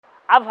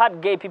I've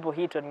had gay people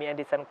hit on me and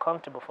it's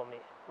uncomfortable for me.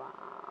 Wow.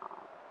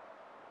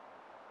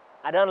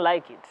 I don't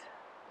like it.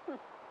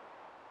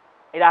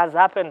 It has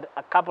happened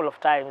a couple of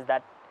times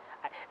that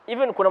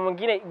even kuna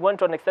mwingine went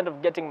to an extent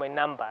of getting my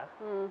number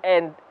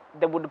and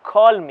they would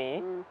call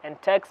me and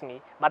text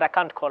me, but I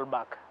can't call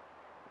back.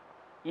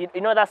 You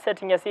know that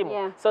setting ya simu?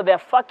 Yeah. So they're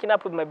fucking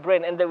up with my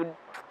brain and they would,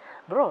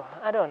 bro,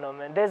 I don't know,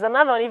 man. There's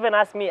another one even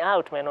asked me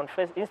out, man, on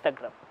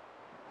Instagram.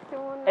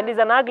 And he's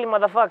an ugly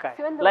motherfucker.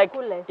 Like,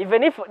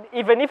 even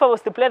if I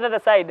was to play the other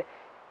side,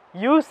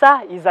 you,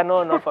 sir, is a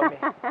no-no for me.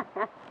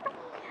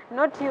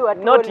 Not you at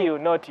all.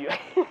 Not you.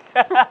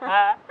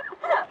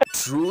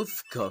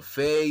 Truth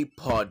Cafe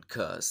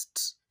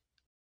Podcast.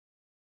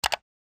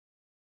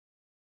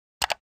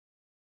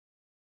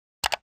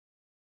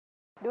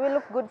 Do we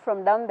look good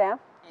from down there?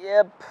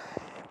 Yep.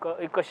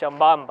 Iko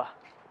shambamba.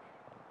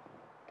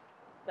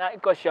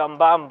 Iko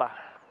shambamba.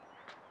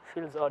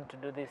 Feels odd to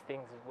do these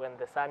things when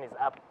the sun is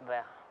up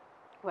there.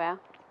 Where?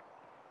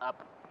 Up.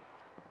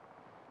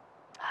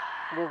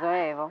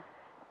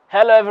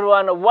 Hello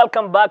everyone,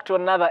 welcome back to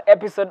another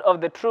episode of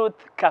the Truth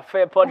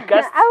Cafe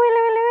Podcast.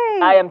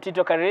 I am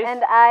Tito Karis.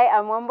 And I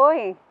am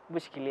Wamboi.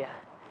 Bushikilia.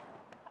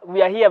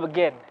 We are here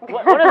again.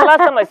 When was the last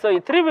time I saw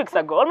you? 3 weeks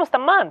ago. Almost a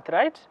month,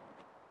 right?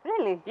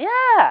 Really?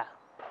 Yeah.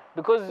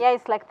 Because yeah,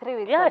 it's like 3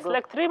 weeks ago. Yeah, it's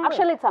like 3 months.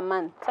 Actually, it's a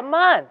month. It's a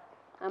month.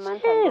 A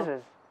month Jesus.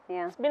 ago.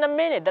 Yeah. It's been a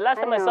minute. The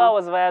last time I saw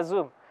was via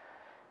Zoom.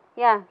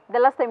 Yeah, the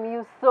last time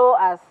you saw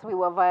us, we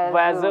were via Zoom.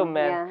 Via Zoom,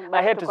 man. Yeah,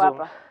 I hate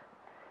Zoom.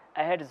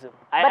 I hate Zoom.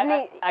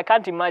 I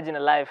can't imagine a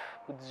life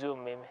with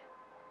Zoom, maybe.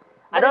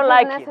 I don't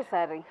like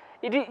necessary.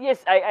 It is,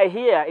 yes, I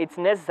hear it's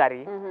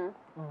necessary,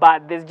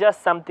 but there's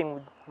just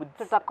something with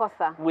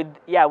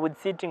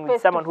sitting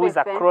with someone who is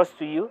across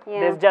to you. Yeah.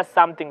 There's just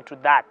something to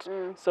that.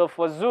 So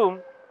for Zoom,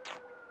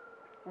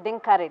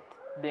 didn't cut it.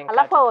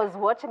 Alafu I was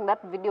watching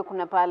that video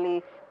kuna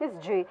pali, Miss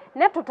Joy,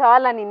 net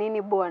utawala ni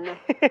nini bwana?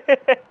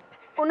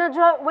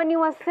 Unajua, when you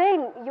were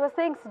saying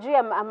sijui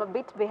I'm a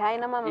bit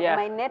behind,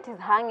 my net is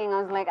hanging.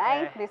 I was like,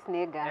 this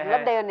nigga.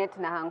 Labda yo net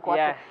na hang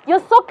kwake.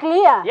 You're so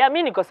clear. Yeah,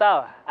 mimi niko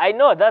sawa. I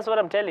know, that's what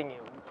I'm telling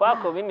you.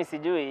 Kwako mimi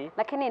sijui.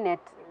 Lakini net,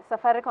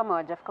 safari kama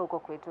hawajafika huko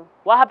kwetu.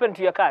 What happened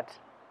to your cat?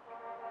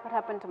 What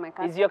happened to my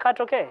cat? Is your cat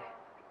okay?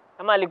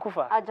 Ama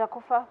alikufa?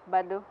 Hajakufa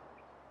bado.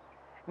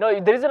 No,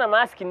 the reason I'm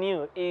asking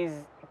you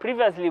is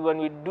previously when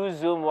we do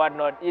Zoom,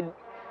 whatnot, it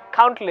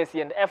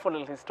countlessly and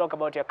effortlessly talk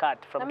about your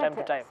cat from time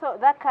to time. So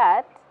that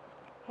cat,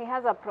 he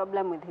has a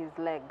problem with his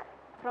leg.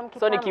 From Kitambo.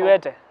 So ni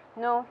kiwete?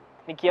 No.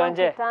 Ni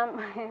kionje?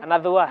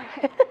 Another one?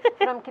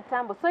 From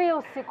Kitambo. So hiyo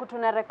usiku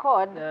tuna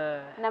record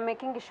na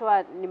making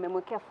sure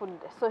nimemwekea food.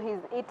 So he's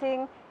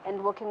eating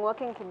and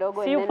walking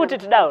kidogo. So you put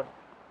it down?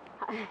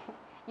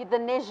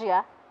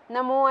 Euthanasia.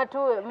 Namuua tu,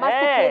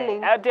 master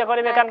killing. Ati yako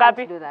nimeka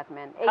ngapi? Do that,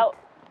 man. 8.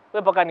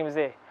 Wewe paka ni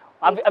mzee.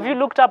 Have you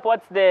looked up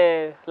what's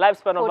the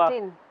lifespan of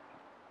 14.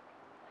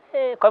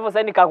 Kwa hivyo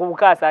sasa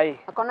nikakukaa sasa hii.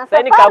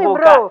 Sasa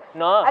nikakukaa.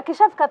 No.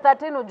 Akishafika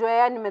 13 ujue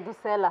yani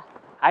nimedhusela.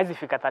 Haizi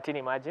fika 13,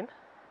 imagine.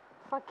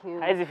 Fuck you.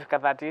 Haizi fika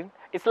 13.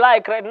 It's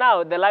like right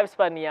now the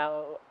lifespan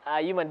ya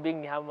a human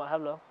being how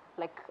long?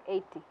 Like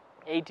 80.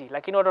 80.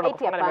 Lakini watu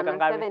wanakufa na miaka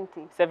ngapi?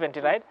 70.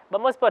 70, right?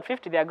 But most people at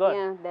 50 they are gone.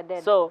 Yeah, they're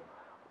dead. So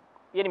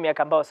hiyo ni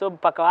miaka mbao. So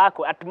mpaka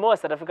wako at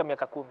most atafika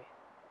miaka 10.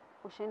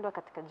 Ushindwa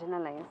katika jina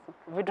la Yesu.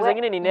 Vitu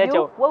zingine ni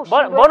nature.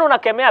 Mbona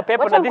unakemea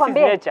pepo na this is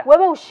nature?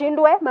 Wewe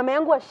ushindwe, mama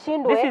yangu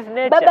ashindwe. This is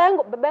nature.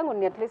 Baba yangu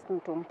ni at least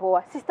mtu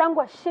mpoa. Sister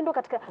yangu ashindwe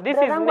katika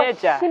this is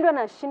nature. Ashindwe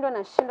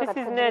katika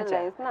jina la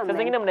Yesu. Sasa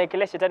zingine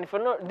mnaekelea shetani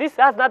for no, this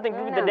has nothing to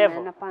do with the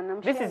devil.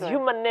 This is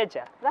human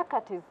nature. That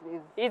cat is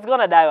it's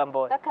gonna die one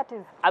boy. That cat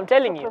is I'm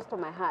telling you. Close to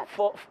my heart.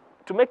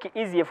 To make it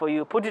easier for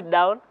you, put it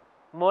down,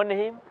 mourn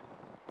him.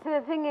 See,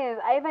 the thing is,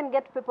 I even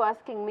get people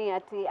asking me,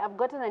 I've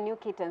gotten a new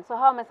kitten, so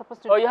how am I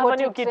supposed to you have a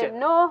new kitten?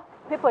 No,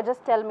 people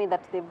just tell me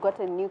that they've got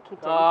a new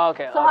kitten. Oh,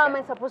 okay. So how am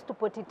I supposed to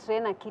potty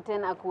train a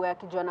kitten akuwe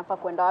akijua nafaa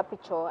kwenda wapi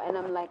choo? And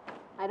I'm like,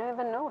 I don't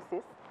even know,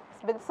 sis.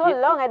 It's been so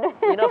long, I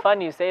don't You know,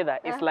 funny you say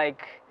that. It's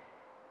like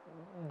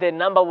the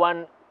number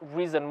one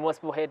reason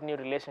most people hate new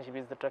relationship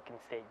is the talking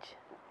stage.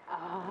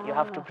 You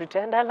have to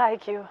pretend I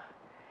like you.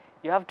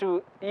 You have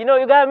to, you know,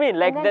 you got what I mean?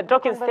 Like the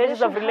talking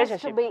stages of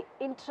relationship. Has to be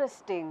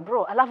interesting.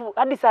 Bro, alafu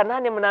hadi saa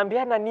 8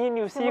 mnaambiana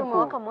nini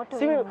usiku?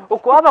 Simu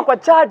uko hapa kwa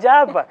charge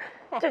hapa.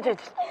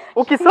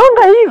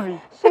 Ukisonga hivi.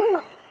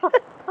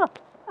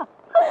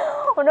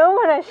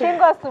 Unauma na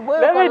shingo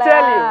asubuhi. Let me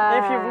tell you,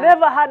 if you've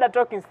never had a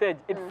talking stage,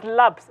 it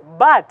slaps,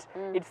 but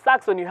it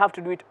sucks when you have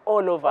to do it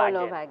all over again.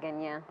 All over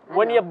again, yeah.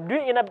 When you're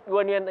doing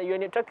when you're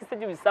in a talking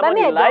stage with someone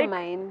you like. I don't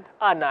mind.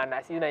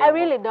 No. I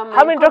really don't mind.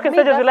 How many talking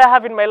stages will I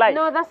have in my life?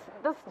 No, that's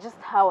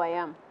just how I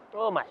am.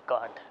 Oh my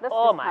God. That's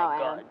oh just my how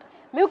God.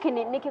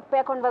 Mimi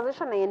nikipea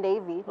conversation na iende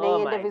hivi, na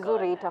iende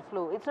vizuri ita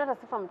flow. It's not as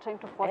if I'm trying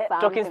to force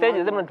something. Talking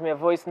stages, them natumia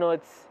voice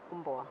notes.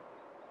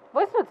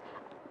 Voice notes.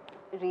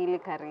 Really,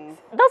 Karis.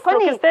 That's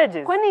talking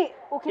stages.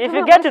 If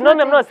you get to know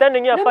me, I'm not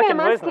sending you a fucking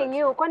voice note.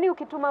 You, kwani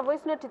ukituma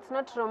voice note, it's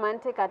not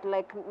romantic at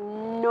like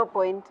no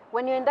point.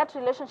 When you're in that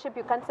relationship,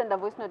 you can't send a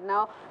voice note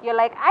now. You're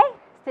like,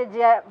 stage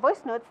ya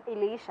voice notes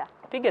iliisha.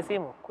 Piga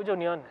simu, kuja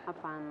unione.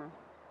 Hapana.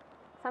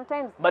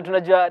 Sometimes But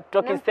unajua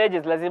talking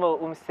stages lazima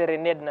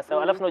umserenade na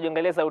sawa. Alafu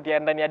unajiangalia sauti ya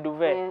ndani ya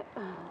duvet.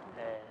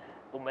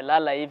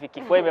 Umelala hivi,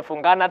 kifua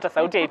imefungana hata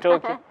sauti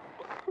haitoki.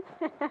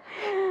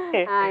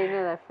 I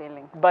know that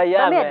feeling. But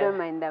yeah, I man. don't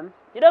mind them.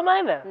 You don't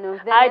mind them? No,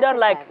 I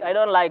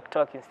don't like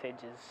talking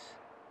stages.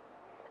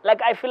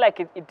 Like I feel like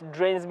it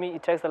drains me.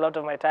 It takes a lot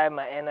of my time,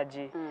 my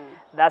energy.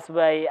 That's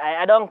why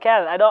I don't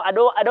care. I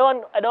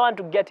don't want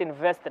to get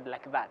invested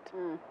like that.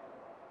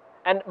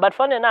 But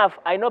funny enough,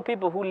 I know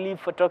people who live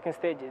for talking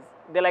stages.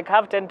 They like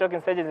have 10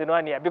 talking stages in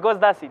 1 year because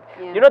that's it.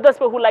 Yeah. You know those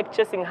people who like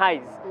chasing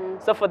highs.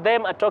 So for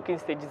them, a talking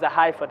stage is a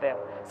high for them.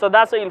 So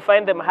that's why you'll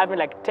find them having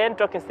like 10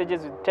 talking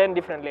stages with 10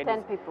 different ladies.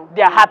 10 people.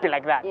 They are happy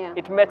like that. Yeah.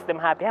 It makes them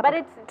happy.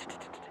 But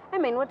I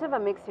mean, whatever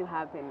makes you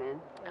happy, man.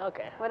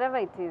 Okay. Whatever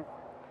it is.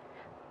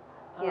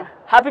 Yeah.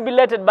 Happy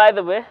belated, by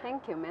the way.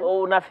 Thank you, man.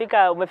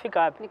 Umefika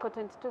wapi? Niko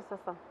 22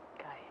 sasa.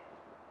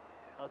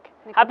 Okay.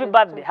 Niko Happy 22.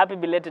 birthday. Happy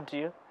belated to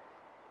you.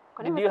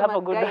 Kwa Did nini you have a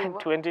umesema good guy one? hivyo?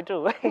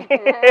 22.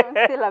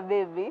 I'm still a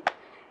baby.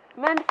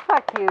 Man,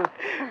 fuck you.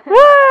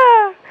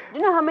 Do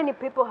you know how many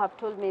people have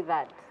told me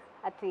that?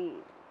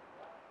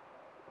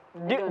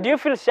 Do you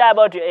feel shy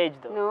about your age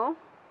though? No.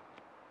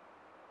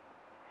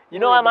 You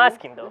know No, why I I'm don't.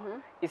 asking though?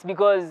 It's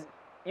because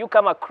you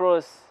come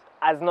across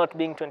as not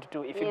being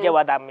 22, if you Yeah. get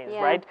what that means,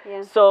 Yeah, right?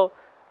 yeah. So,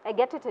 I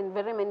get it in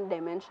very many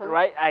dimensions.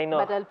 right, I know.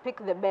 But I'll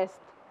pick the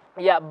best.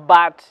 Yeah,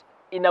 but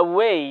in a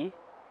way,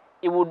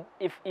 it would,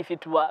 if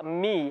it were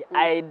me,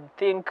 I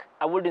think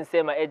I wouldn't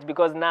say my age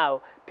because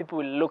now people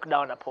will look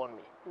down upon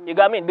me. You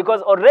got what I mean?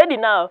 Because already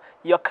now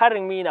you're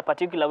carrying me in a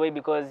particular way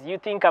because you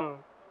think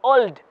I'm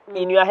old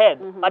in your head.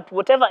 But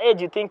whatever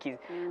age you think is,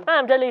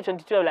 I'm telling you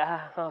 22, I'm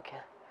like, okay.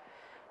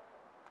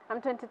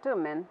 I'm 22,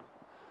 man.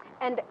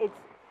 And it's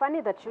funny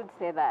that you'd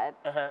say that.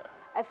 Uh-huh.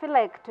 I feel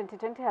like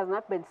 2020 has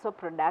not been so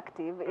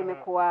productive.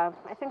 Imekuwa,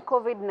 I think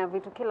COVID na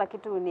vitu kila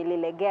kitu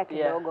nililegea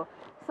kidogo.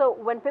 So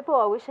when people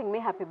were wishing me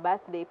happy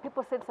birthday,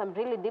 people said some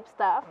really deep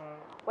stuff.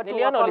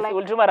 Niliona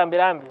ulituma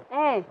rambirambi.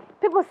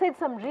 People said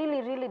some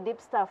really, really deep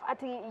stuff.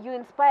 Ati, you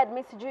inspired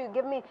me, Siju, you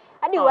gave me,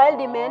 adi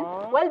Wildy, man.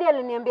 Wildy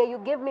aliniambia, you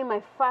gave me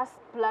my first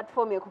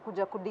platform ya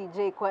kukuja ku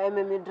DJ kwa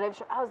MMU Drive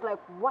Show. I was like,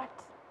 what?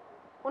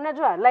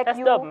 Unajua, like That's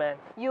you, dope, man.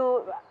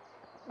 you,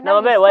 Na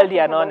mabaya Wildy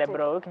anaone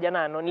bro.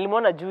 Kijana anaone.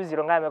 Nilimuona juzi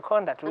Ronga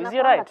amekonda tu. Is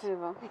he right?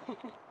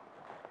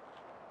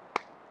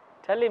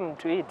 Tell him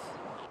to eat.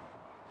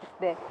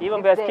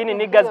 Even by skinny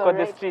niggas got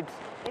the streets.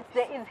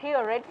 Is he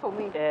alright for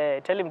me?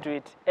 Tell him to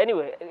eat.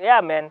 Anyway,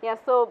 yeah, man. Yeah,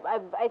 so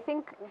I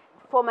think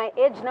for my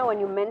age now, when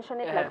you mention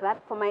it like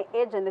that, for my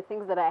age and the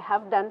things that I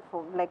have done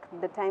for like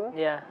the time,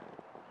 Yeah.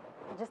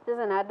 it just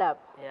doesn't add up.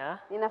 Yeah.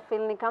 In a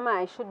feel ni kama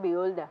I should be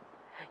older.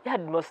 Yeah,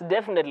 most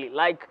definitely.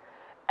 Like,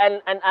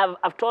 and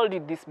I've told you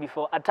this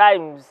before. At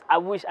times, I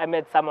wish I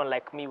met someone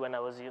like me when I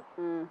was you.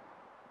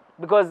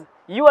 Because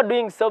you are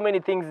doing so many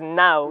things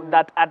now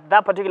that at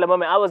that particular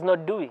moment I was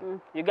not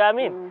doing. You get what I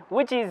mean?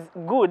 Which is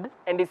good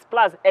and it's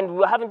plus. And we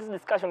were having this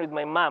discussion with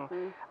my mom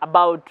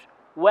about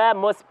where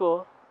most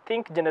people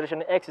think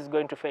Generation X is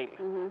going to fail.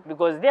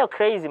 Because they are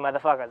crazy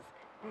motherfuckers.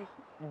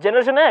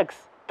 Generation X,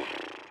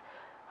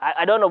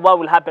 I don't know what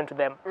will happen to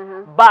them.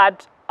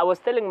 But I was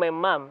telling my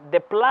mom, the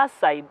plus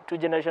side to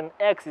Generation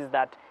X is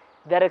that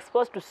they're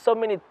exposed to so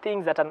many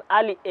things at an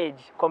early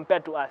age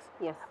compared to us.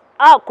 Yes.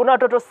 Kuna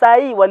watoto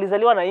sahi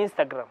walizaliwa na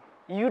Instagram,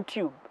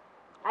 YouTube,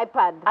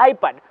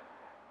 iPad.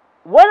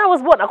 When I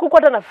was born,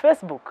 hakukuwa hata na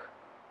Facebook.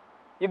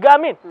 You get what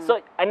I mean? So,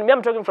 and me,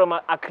 I'm talking from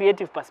a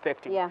creative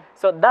perspective. Yeah.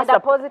 So that's and a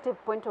positive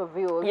point of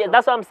view also. Yeah,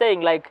 that's what I'm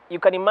saying. Like, you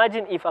can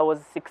imagine if I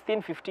was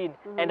 16, 15,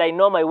 and I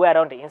know my way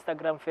around the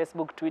Instagram,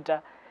 Facebook,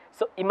 Twitter.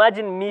 So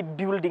imagine me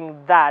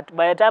building that.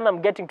 By the time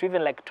I'm getting to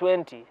even like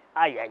 20,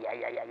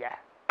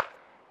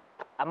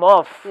 I'm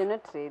off. You're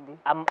not ready.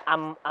 I'm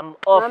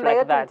off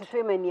like that.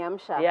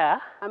 Yeah.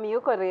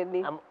 Yuko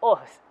ready. I'm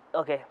off.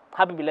 Okay.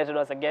 Happy belated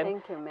once again.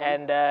 Thank you, man.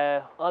 And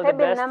all the Paybill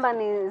best. number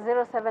is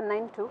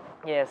 0792.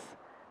 Yes.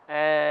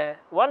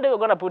 One day we're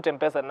gonna put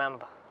M-Pesa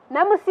number.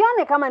 Na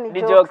msione kama ni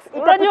The jokes. jokes.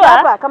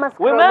 Unajua,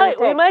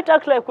 we might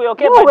act like we're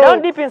okay, but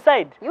down deep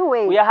inside,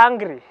 we are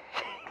hungry.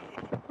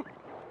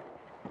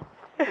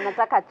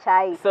 Nataka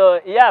chai. So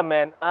yeah,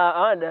 man. I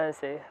want to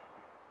say.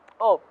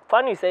 Oh,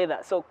 funny you say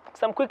that. So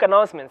some quick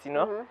announcements, you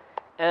know.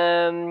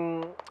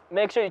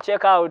 Make sure you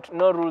check out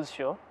No Rules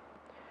Show.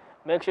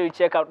 Make sure you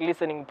check out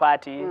Listening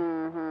Party.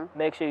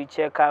 Make sure you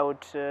check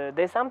out.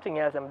 There's something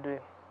else I'm doing.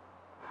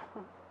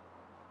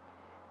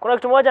 Kuna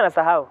kitu moja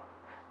nasahau.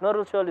 No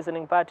Rules Show,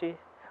 Listening Party.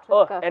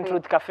 Truth Cafe. And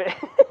Truth Cafe.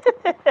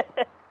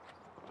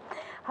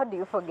 How do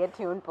you forget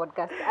your own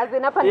podcast? As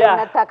in, hapa ndo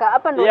nataka,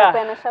 hapa ndo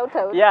napeana shout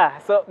out. Yeah,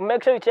 so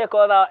make sure you check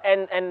all out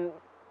and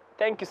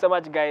thank you so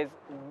much, guys.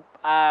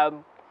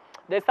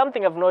 There's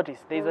something I've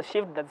noticed. There's a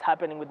shift that's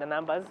happening with the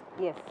numbers.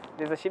 Yes.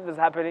 There's a shift that's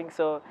happening.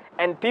 So,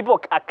 and people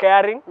are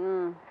caring.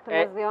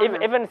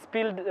 Tunaziona. Even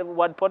Spilled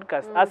Word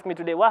Podcast asked me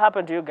today, what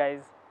happened to you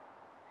guys?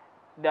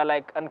 they're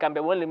like,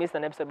 Nkambe, we only missed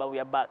an episode, but we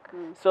are back.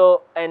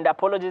 So, and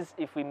apologies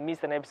if we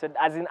missed an episode.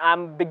 As in,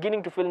 I'm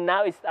beginning to feel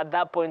now it's at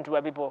that point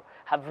where people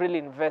have really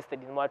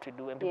invested in what we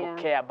do and people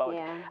care about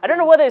it. I don't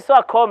know whether you saw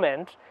a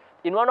comment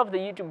in one of the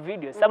YouTube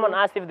videos. Someone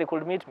asked if they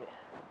could meet me.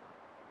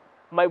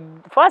 My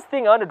first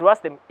thing I wanted to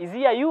ask them, is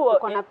he a you or...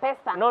 Uko na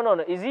pesa? No.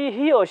 Is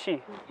he or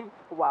she?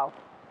 Wow.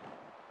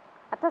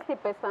 Hata si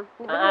pesa.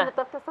 Ni vile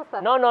unatafuta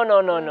sasa.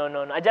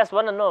 No. I just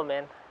want to know,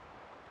 man.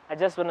 I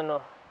just want to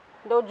know.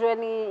 Ndio ujue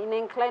ni ina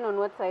incline on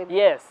what side?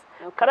 Yes.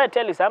 Okay. Can I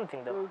tell you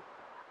something, though?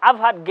 I've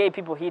had gay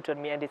people hit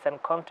on me, and it's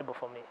uncomfortable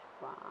for me.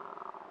 Wow.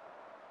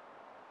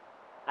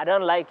 I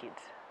don't like it.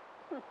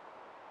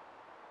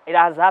 It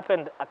has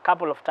happened a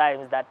couple of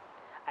times that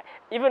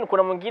even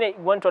kuna mwingine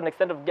went to an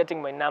extent of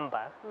getting my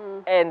number,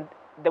 and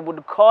they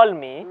would call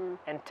me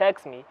and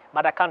text me,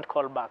 but I can't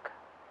call back.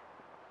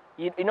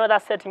 You know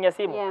that setting ya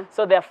simu? Yeah.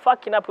 So they're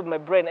fucking up with my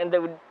brain, and they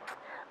would,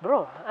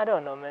 bro, I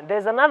don't know, man.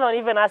 There's another one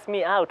even asked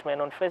me out,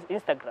 man, on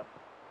Instagram.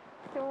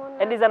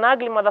 And he's an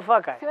ugly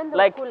motherfucker.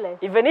 Like,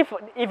 even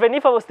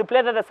if I was to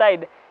play the other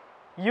side,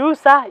 you,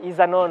 sir, is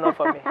a no-no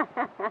for me.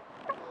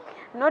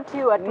 Not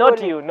you at all.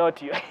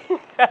 Not you.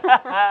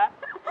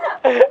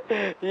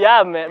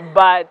 Yeah, man,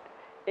 but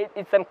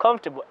it's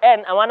uncomfortable.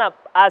 And I want to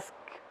ask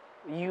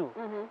you,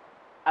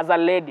 as a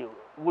lady,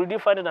 would you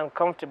find it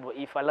uncomfortable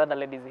if another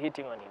lady is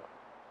hitting on you?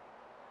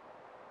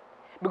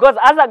 Because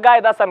as a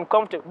guy, that's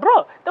uncomfortable.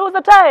 Bro, there was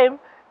a time,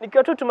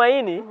 nikiwa tu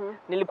Tumaini,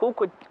 nilikuwa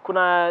huko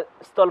kuna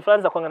stall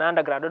friends za kuanga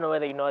underground, I don't know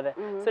whether you know that.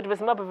 So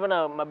tumesimama hivyo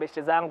na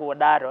mabeshte zangu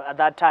Wadaro at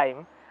that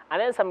time,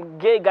 and then some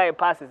gay guy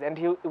passes and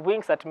he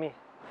winks at me.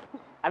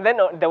 And then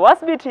the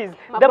worst bit is,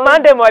 the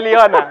Monday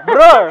waliona,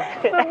 bro.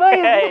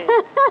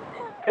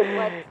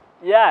 What?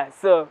 Yeah,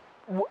 so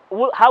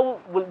how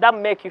will that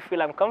make you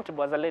feel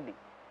uncomfortable as a lady?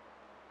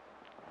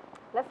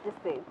 Let's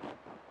just say,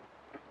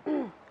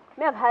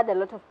 me, I've had a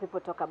lot of people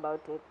talk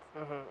about it,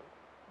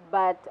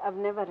 but I've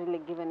never really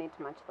given it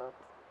much thought.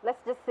 Let's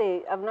just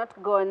say I've not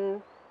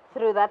gone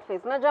through that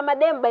phase. Unajua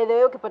madem, by the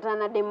way, ukipatana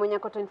na dem mwenye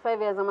ako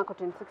 25 years ama ako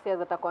 26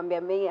 years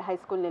atakwambia mimi high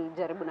school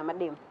nilijaribu na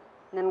madem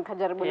na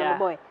nikajaribu na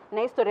maboy.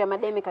 Na historia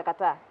madem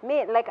ikakataa.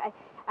 Me, like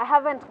I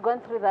haven't gone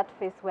through that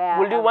phase where...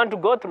 Would you want to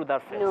go through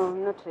that phase? No,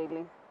 not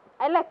really.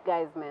 I like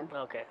guys, man.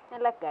 Okay. I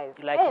like guys.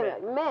 You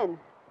like men?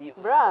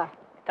 Bruh.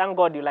 Thank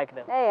God you like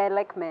them. Hey, I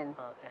like men.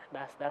 Okay,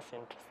 that's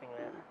interesting,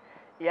 man.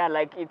 Yeah,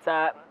 like it's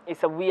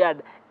a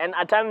weird, and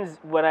at times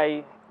when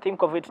I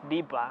think of it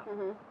deeper,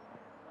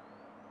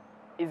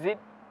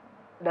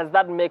 does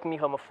that make me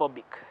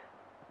homophobic?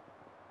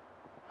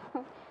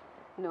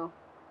 No.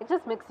 It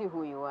just makes you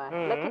who you are.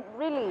 Like it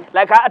really...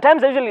 Like at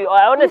times I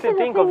honestly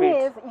think of it.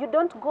 Is, you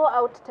don't go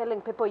out telling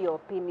people your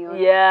opinion.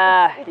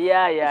 Yeah,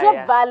 it's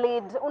not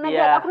valid.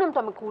 Unajua hakuna mtu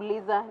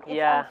amekuuliza.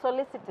 It's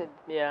unsolicited.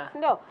 Yeah.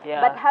 No.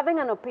 Yeah. But having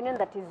an opinion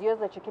that is yours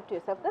that you keep to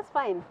yourself, that's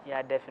fine.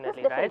 Yeah,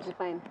 definitely, that's definitely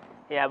fine.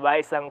 Yeah, but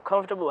it's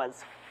uncomfortable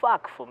as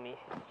fuck for me.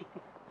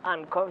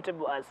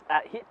 Uncomfortable as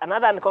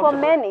another uncomfortable.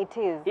 For men, it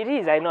is. It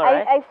is, I know,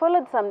 right? I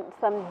followed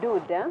some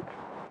dude,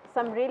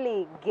 some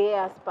really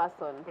gay-ass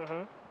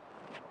person.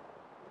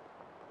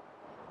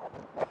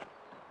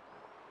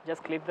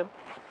 Just clip them.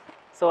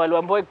 So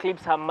Wamboi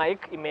clips her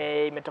mic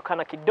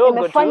imetokana kidogo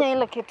tu. Imefanya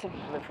ile kitu.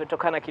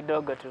 Imetokana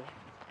kidogo tu.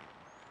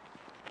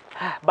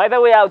 By the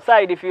way,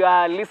 outside, if you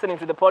are listening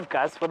to the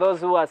podcast, for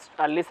those who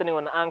are listening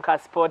on Anchor,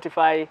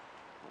 Spotify,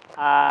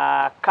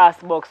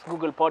 Castbox,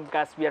 Google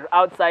Podcasts, we are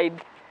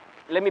outside.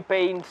 Let me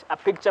paint a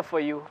picture for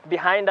you.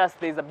 Behind us,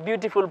 there's a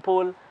beautiful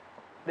pool.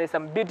 There's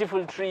some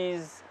beautiful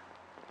trees,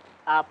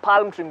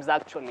 palm trees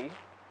actually.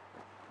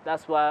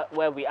 That's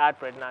where we are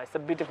right now. It's a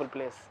beautiful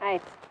place.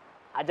 Right.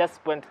 I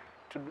just went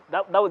to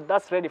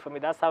that's ready for me.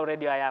 That's how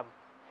ready I am.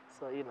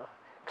 So you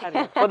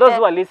know, for those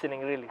who are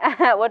listening, really.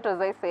 What was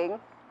I saying?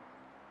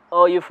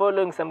 Oh, you're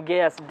following some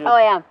gay ass dude. Oh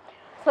yeah.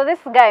 So this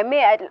guy,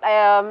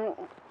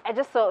 I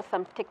just saw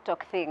some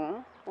TikTok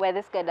thing where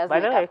this guy does By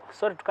the way,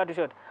 sorry to cut you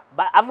short,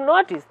 but I've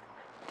noticed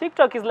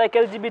TikTok is like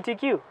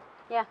LGBTQ.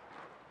 Yeah.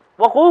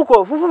 Wako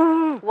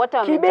huko. What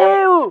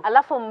Kibeu.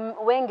 Alafu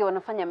wengi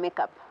wanafanya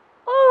makeup.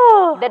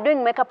 Oh. They're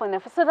doing makeup on their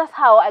face. So that's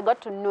how I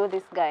got to know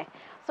this guy.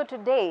 So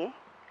today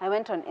I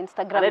went on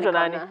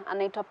Instagram.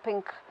 Anaitwa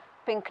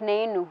Pink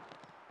Neinu.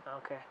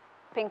 Okay.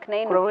 Pink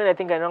Neinu. Kuna mwingine I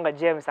think anaonga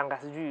James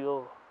angasijui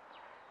yo.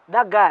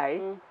 That guy,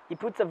 he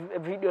puts a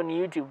video on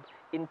YouTube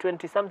in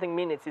 20 something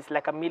minutes. It's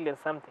like 1 million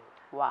something.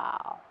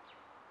 Wow.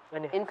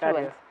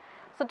 Influence.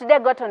 So today I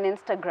got on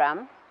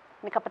Instagram.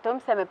 Nikapata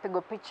mse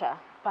amepigwa picha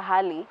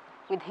pahali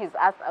with his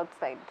ass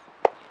outside.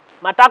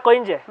 Matako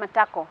nje?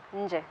 Matako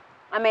nje.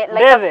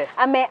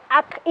 Ame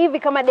hivi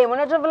kama demu.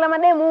 Unajua vile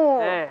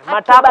mademu.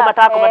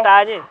 Matako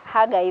matanye.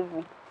 Haga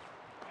hivi.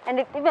 And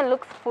it even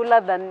looks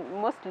fuller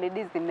than most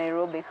ladies in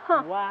Nairobi.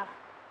 Huh. Wow.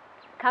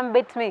 Can't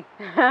beat me.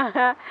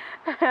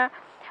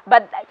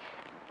 But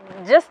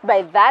just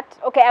by that,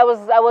 okay, I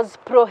was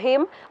pro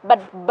him, but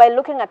by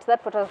looking at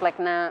that photo I was like,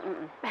 nah.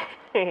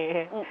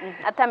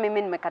 Hata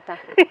mimi nimekata.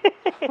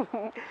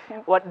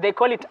 What they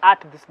call it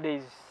art these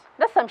days.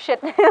 That's some shit.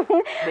 So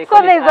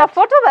there's a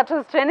photo that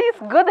was trending.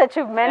 It's good that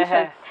you've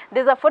mentioned.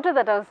 There's a photo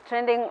that I was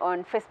trending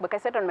on Facebook. I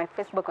saw it on my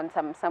Facebook on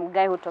some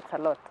guy who talks a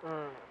lot.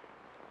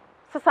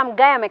 So some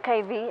guy amekaa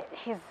hivi,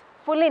 he's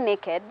fully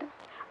naked,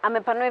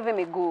 amepanua hivi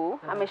miguu,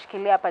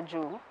 ameshikilia hapa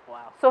juu. Wow.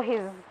 So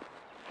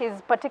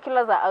his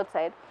particulars are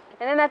outside.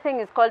 And then that thing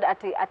is called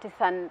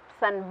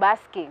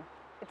sunbasking.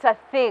 It's a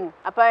thing,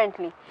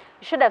 apparently.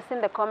 You should have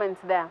seen the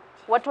comments there.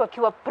 Watu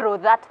wakiwa pro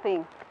that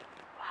thing.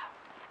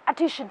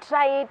 Ati you should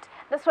try it.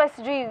 That's why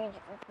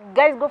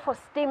guys go for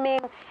steaming,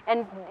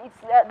 and it's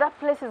that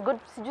place is good.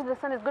 The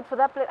sun is good for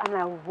that place. I'm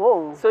like,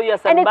 whoa. So you're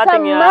and it's a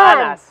sunbathing your man.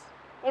 anas.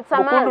 It's a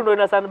Mkundu man. ndo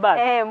ina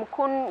sunbath.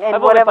 Mkundu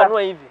Hapo whatever.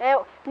 umepanua hivi.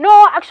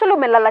 No, actually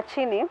umelala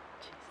chini.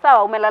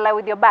 Sawa, umelala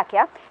with your back,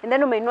 yeah? And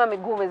then umeinua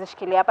miguu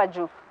umezishikilia hapa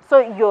juu. So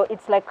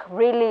it's like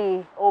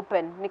really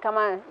open. Ni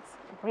kama it's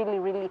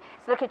really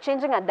it's like you're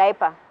changing a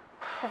diaper.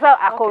 So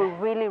ako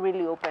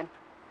really open.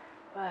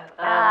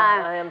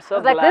 I am so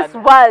it's glad. like this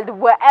world,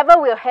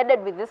 wherever we're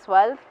headed with this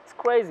world, It's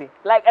crazy.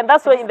 Like, and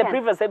that's why in the can.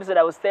 previous episode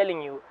I was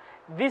telling you,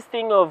 this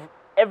thing of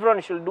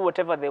everyone should do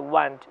whatever they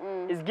want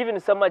is giving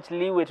so much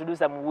leeway to do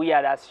some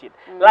weird ass shit.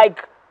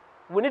 Like,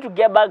 we need to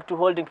get back to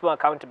holding people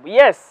accountable.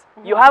 Yes,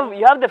 you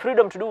have the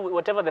freedom to do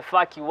whatever the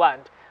fuck you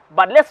want,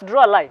 but let's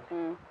draw a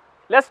line.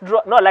 Let's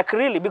draw, no, like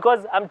really,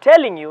 because I'm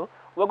telling you,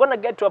 we're gonna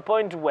get to a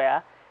point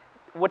where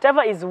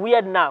whatever is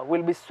weird now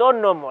will be so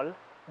normal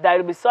that it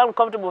will be so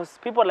uncomfortable for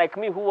people like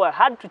me who are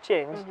hard to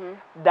change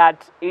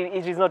that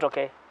it is not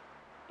okay.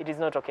 It is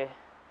not okay.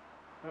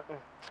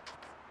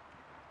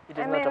 It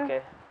is not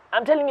okay.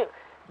 I'm telling you,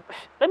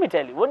 let me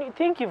tell you, when you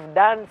think you've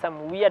done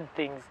some weird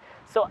things,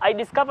 so I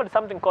discovered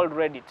something called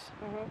Reddit.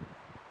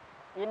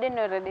 you didn't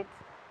know Reddit.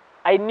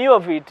 I knew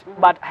of it,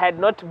 but I had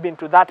not been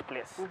to that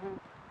place.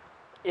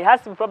 It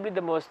has to be probably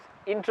the most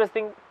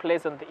interesting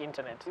place on the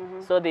internet.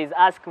 So there's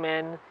Ask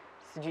Men,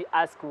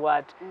 Ask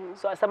What.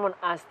 So someone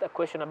asked a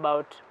question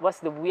about what's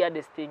the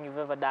weirdest thing you've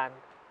ever done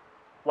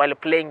while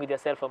playing with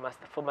yourself for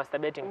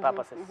masturbating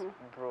purposes.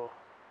 Bro,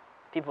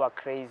 people are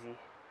crazy.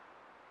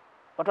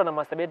 Watu wana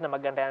masturbate na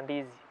maganda ya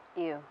ndizi.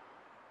 Ew.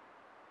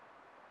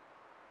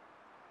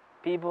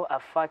 People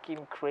are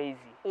fucking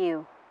crazy.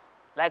 Ew.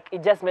 Like,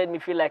 it just made me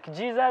feel like,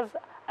 Jesus,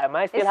 I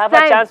might still It's have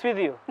time. a chance with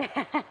you.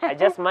 I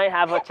just might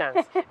have a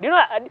chance. Do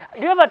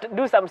you ever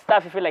do some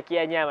stuff you feel like,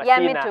 yeah, nyama, Yeah,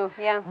 me sina. too,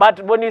 yeah.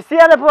 But when you see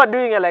other people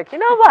doing it, like, you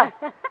know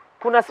what?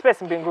 Kuna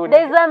space mbinguni.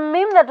 There's a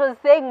meme that was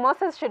saying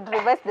Moses should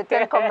revise the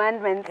 10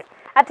 commandments.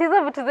 Ati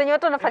hizo vitu zenye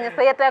watu wanafanya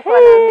sasa hata kwa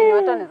naamini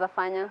watu wanaweza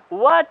fanya.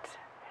 What?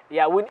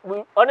 Yeah,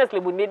 we honestly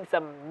we need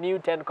some new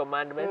 10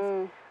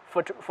 commandments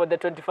for the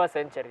 21st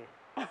century.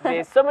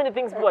 There's so many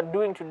things people are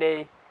doing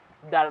today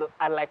that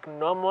are like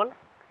normal,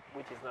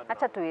 which is not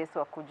Acha tu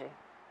Yesu akuje.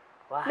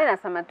 Wow. Mimi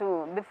nasema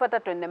tu before hata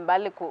tuende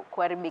mbali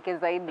kuharibike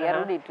zaidi,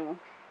 arudi tu.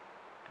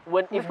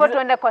 Before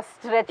tuende kwa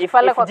stretch if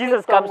pale kwa Jesus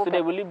Kristo comes anguke.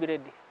 today, will you be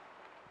ready?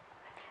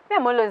 Me,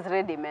 I'm always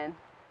ready, man.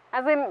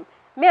 As in,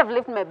 me, I've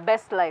lived my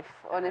best life,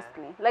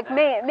 honestly. Like,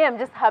 me, I'm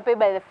just happy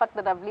by the fact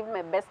that I've lived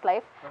my best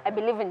life. I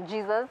believe in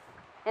Jesus,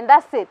 and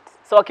that's it.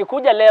 So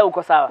akikuja leo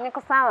uko sawa?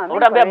 Niko sawa. mimi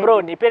Utaambia niko bro,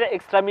 ready. nipe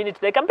extra minute.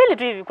 Dakika mbili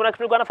tu hivi, kuna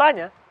kitu nilikuwa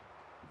nafanya.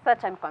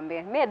 Such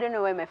nikwambie. Me, I don't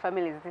know why my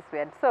family is this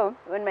weird. So,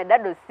 when my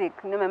dad was sick,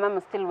 you know, my mom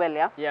was still well,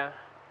 yeah? Yeah.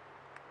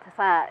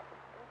 Sasa,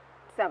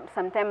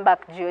 some time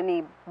back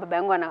jioni, baba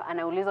yangu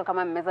anaulizwa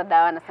kama mmeza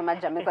dawa, anasema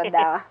jameza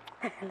dawa.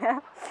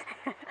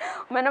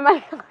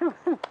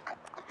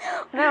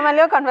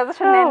 Normally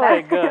conversation Oh nenda.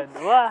 my God.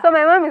 Wow. So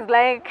my mom is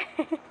like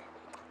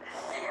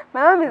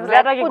Mzee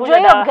akikuja ujue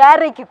hiyo dawa.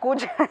 gari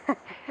ikikuja.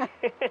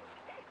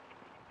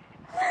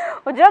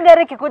 Ujue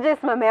gari ikikuja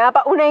isimame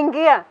hapa,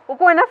 unaingia.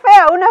 Uko na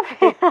fare, una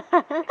fare.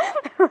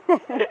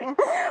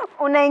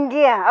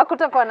 Unaingia.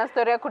 Hakutakuwa na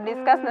story ya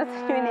kudiscuss na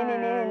sijui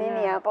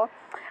nini hapo.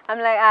 I'm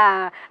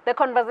like, the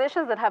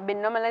conversations that have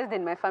been normalized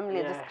in my family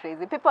are just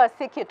crazy. People are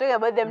sick, you're talking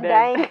about them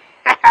dying.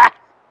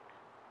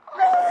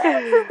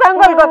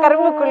 Sistangu alikuwa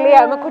karibu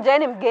kulia, amekuja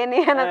ni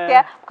mgeni,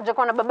 anasikia kuja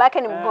kwa na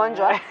babake ni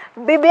mgonjwa,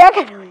 bibi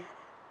yake ni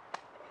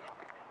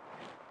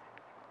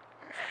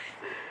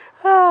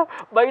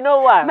But you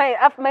know what?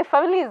 my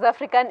family is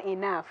African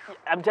enough.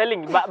 I'm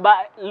telling you, but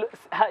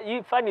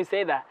funny you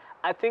say that.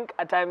 I think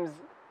at times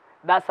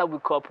that's how we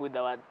cope with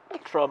our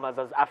traumas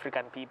as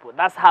African people.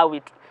 That's how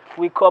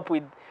we cope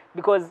with,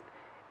 because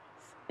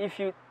if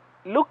you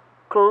look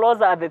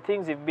closer at the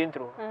things we've been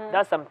through,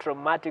 that's some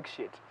traumatic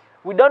shit.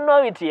 We don't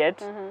know it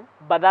yet,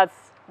 but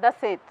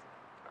That's it.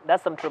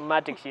 that's some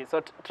traumatic shit.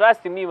 So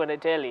trust me when I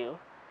tell you.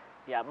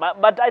 Yeah,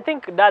 but I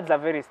think dads are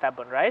very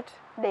stubborn, right?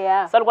 They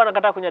are. Sasa alikuwa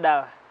anakataa kunywa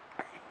dawa.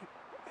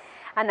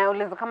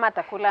 Anauliza kama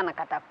atakula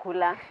anakata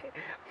kula.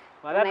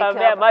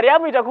 Anatambia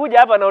Mariamu itakuja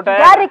hapa na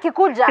utaenda. Gari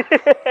kikuja.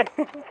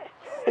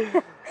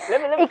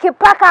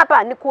 Ikipaka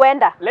hapa ni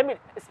kuenda.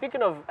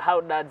 Speaking of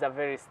how dads are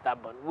very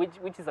stubborn,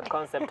 which is a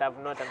concept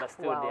I've not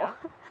understood. Wow. Yeah,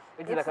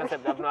 which is a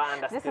concept I've not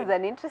understood. This is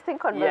an interesting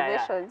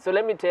conversation. Yeah. So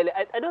let me tell you.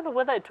 I don't know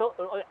whether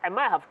I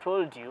might have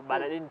told you,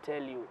 but I didn't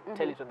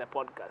tell it on the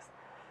podcast.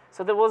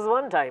 So there was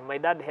one time my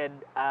dad had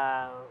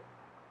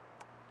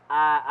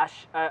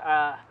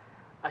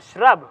a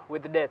shrub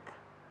with death.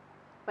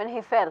 When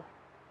he fell.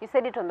 You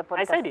said it on the podcast.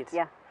 I said it.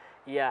 Yeah.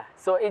 Yeah.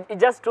 So it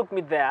just took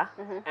me there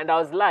and I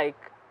was like,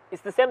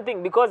 it's the same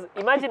thing because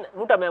imagine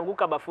mtu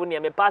ameanguka bafuni,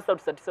 amepassa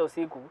out saa 9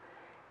 usiku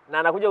na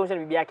anakuja kuonyesha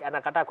bibi yake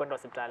anakataa kwenda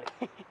hospitali.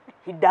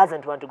 He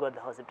doesn't want to go to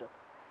the hospital.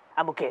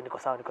 I'm okay, niko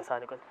sawa.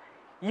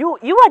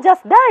 You are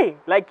just dying.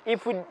 Like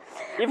if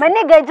my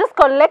nigga, I just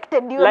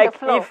collected you like on the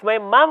floor. if my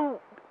mom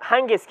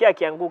hangesikia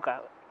akianguka,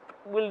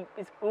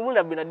 it would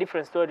have been a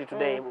different story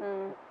today.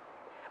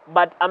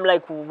 But I'm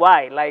like,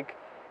 why? Like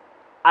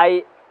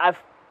I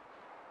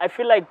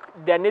feel like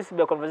there needs to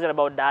be a conversation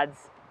about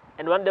dads.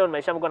 And one day on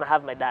my show, I'm going to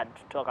have my dad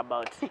to talk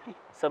about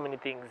so many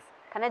things.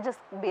 Can I just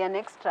be an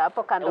extra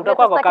hapo kando?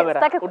 Utakuwa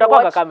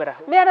kwa kamera.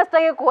 Mimi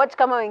anastaki kuwatch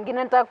kama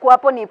wengine, nataka kuwa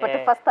hapo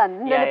nipate first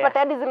hand. Nilipata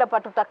hadi zile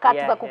part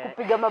utakata za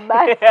kukupiga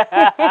mabaya.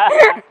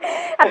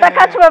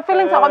 Atakachu my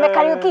feelings kwa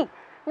Kariuki.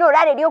 No,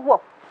 daddy ndio kwa.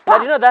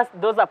 But you know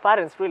those are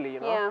parents really, you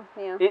know.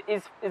 Yeah.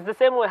 It's the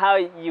same way how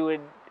you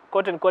would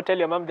quote unquote tell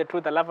your mom the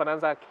truth alafu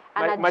anaanza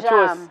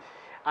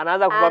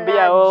anaanza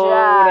kukwambia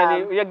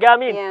you get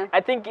me? Yeah.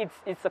 I think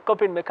it's a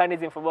coping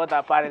mechanism for both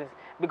our parents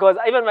because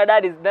even my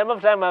dad is the number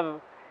of time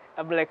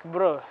I'm like,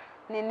 bro,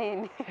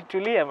 nini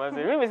tulia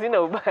mzee, mimi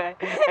sina ubaya.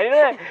 And you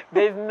know,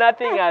 there's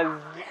nothing as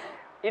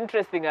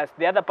interesting as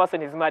the other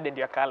person is mad and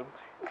you're calm.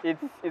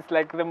 It's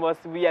like the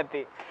most weird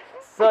thing.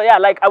 So yeah,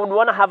 like I would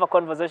want to have a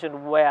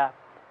conversation where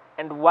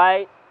and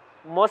why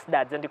most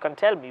dads, and you can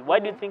tell me, why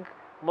do you think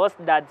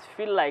most dads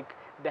feel like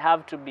they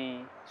have to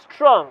be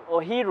strong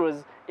or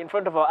heroes in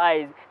front of our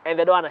eyes and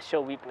they don't want to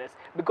show weakness?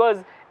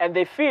 Because, and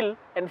they feel,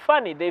 and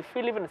funny, they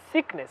feel even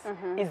sickness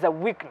is a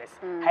weakness.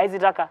 Haizi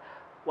taka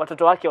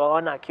watoto wake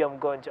waona akiwa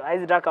mgonjwa.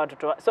 Haizi taka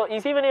watoto so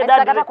is even your dad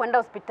anataka kwenda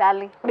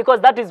hospitali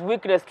because that is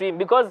weakness to him,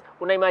 because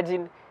una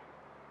imagine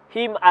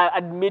him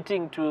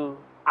admitting to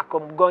ako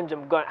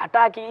mgonjwa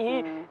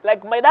hataki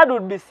like my dad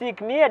would be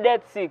sick, near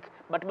death sick,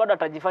 but bado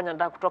atajifanya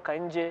nataka kutoka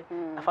nje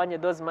afanye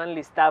those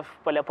manly stuff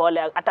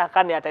pole hata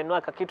kani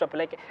atainua kitu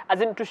apeleke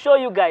as in to show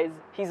you guys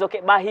he's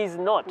okay, but he's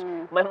not.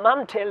 My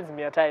mom tells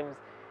me at times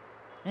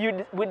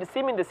you would see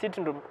him in the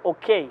sitting room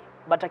okay,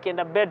 but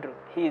akienda bedroom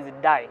he is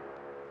dying.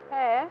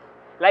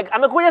 Like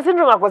amekuja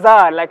syndrome ako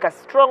sawa, like a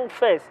strong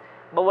face,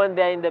 but when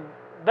they are in the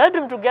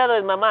bedroom together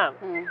with my mom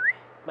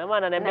my mom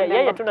ananiambia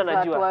yeye tu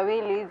anajua watu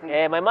wawili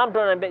hivi. My mom tu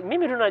ananiambia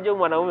mimi tu najua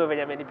mwanaume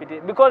venye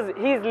amenipitia because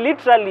he's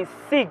literally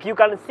sick. You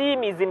can see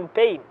him, he's in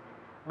pain,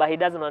 but he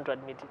doesn't want to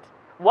admit it.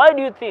 Why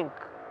do you think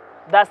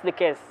that's the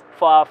case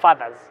for our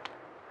fathers?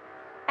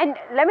 And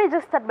let me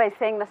just start by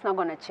saying that's not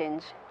going to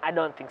change. I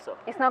don't think so.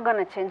 It's not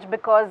going to change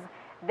because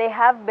they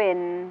have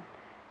been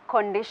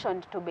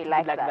conditioned to be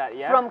like that.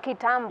 Yeah? From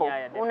kitambo.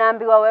 Yeah,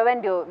 unaambiwa wewe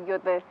ndio you're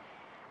the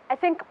I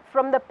think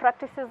from the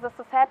practices of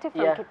society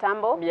from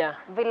kitambo,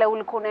 vile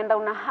ulikuwa unaenda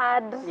una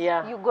hard,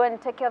 you go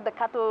and take care of the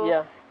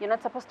cattle, you're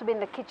not supposed to be in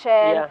the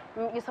kitchen,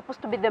 you're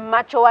supposed to be the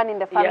macho one in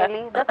the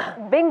family. That's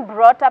being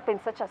brought up in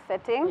such a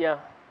setting.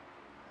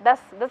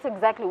 That's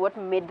exactly what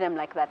made them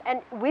like that.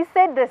 And we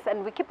said this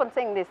and we keep on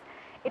saying this.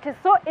 It is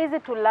so easy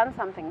to learn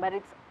something, but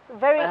it's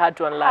very hard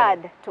to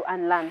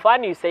unlearn.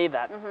 Funny you say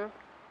that.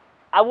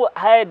 I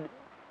had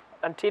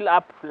until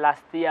up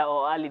last year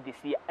or early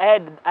this year, I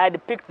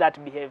had picked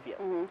that behavior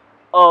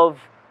of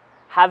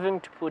having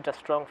to put a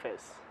strong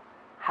face,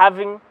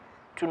 having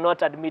to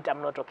not admit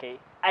I'm not okay.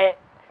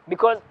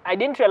 Because I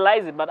didn't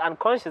realize it, but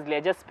unconsciously I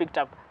just picked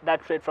up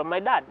that trait from my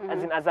dad.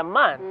 As in, as a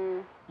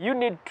man, you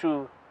need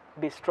to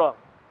be strong.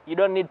 You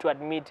don't need to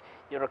admit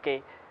you're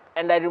okay.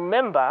 And I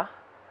remember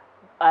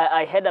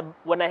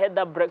when I had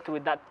that breakthrough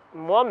with that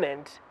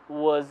moment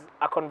was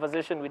a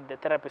conversation with the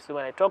therapist who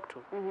I talked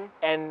to.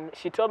 And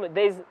she told me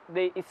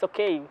it's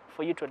okay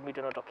for you to admit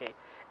you're not okay.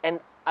 And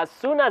as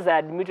soon as I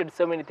admitted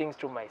so many things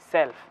to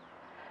myself,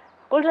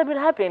 I couldn't have been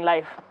happy in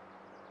life.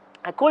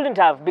 I couldn't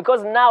have,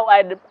 because now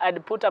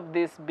I'd put up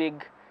this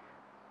big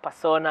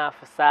persona,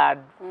 facade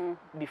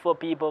before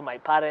people, my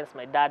parents,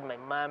 my dad, my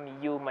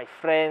mom, you, my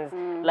friends.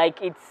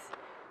 Like it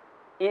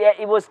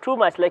was too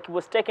much, like it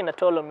was taking a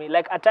toll on me.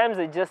 Like at times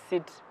I just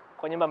sit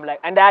I'm like,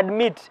 and I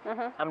admit,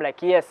 I'm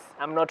like, yes,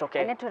 I'm not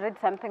okay. I need to read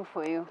something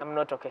for you. I'm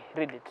not okay.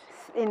 Read it.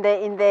 In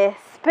the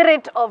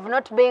spirit of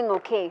not being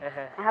okay,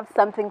 I have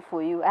something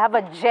for you. I have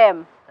a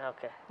gem.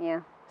 Okay.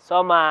 Yeah.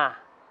 Soma.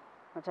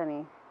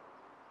 Watani,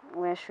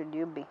 where should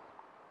you be?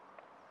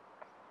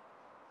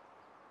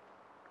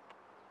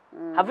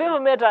 Have you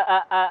ever made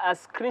a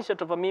screenshot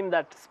of a meme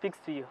that speaks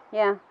to you?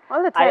 Yeah,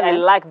 all the time. I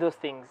like those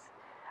things.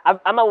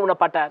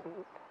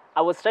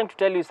 I was trying to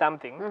tell you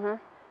something.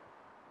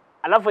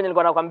 Alafu wenye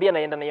nilikuwa nakwambia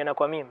naiona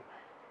kwa meme.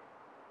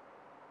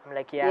 I'm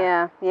like,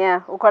 yeah.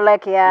 Uko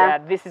like,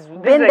 this is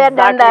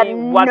exactly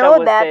what I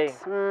was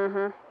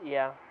saying.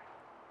 Yeah,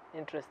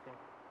 interesting.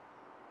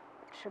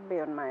 It should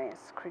be on my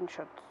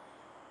screenshot.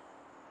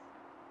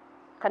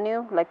 Can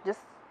you like just?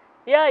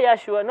 Yeah,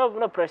 sure.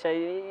 No pressure.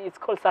 It's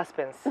called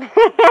suspense.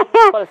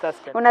 It's called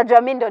suspense.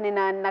 Unajua mimi ndo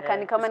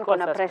ninakani kama niko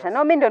na pressure.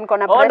 No, mimi ndo niko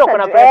na pressure.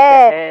 Ndo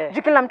pressure.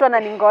 Juu kila mtu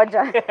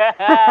ananingoja.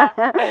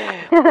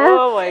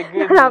 Oh my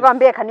goodness.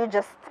 Nakwambia, can you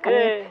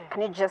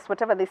just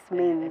whatever this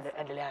means.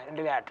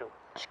 Endelea tu.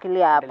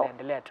 Shikilia hapo.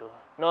 Endelea tu.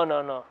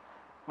 No.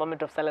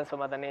 Moment of silence for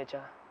Mother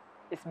Nature.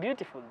 It's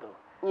beautiful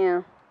though.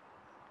 Yeah.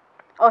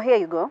 Oh, here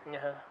you go.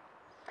 Uh-huh.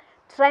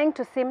 Trying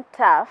to seem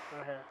tough,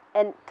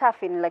 and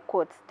tough in like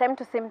quotes. Trying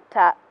to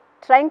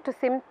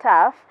seem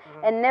tough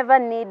and never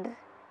need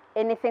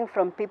anything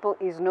from people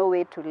is no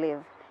way to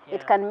live.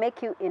 It Yeah. can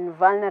make you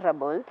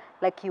invulnerable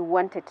like you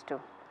want it to.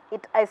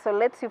 It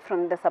isolates you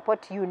from the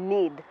support you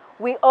need.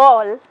 We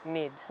all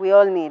Need.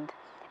 need.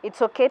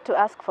 It's okay to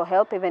ask for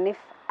help even if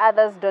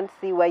others don't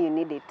see why you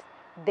need it.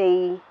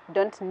 They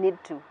don't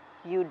need to.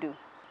 You do.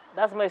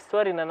 That's my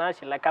story in a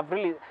nutshell. Like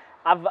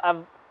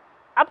I've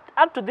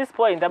up to this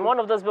point, I'm one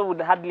of those people who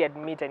would hardly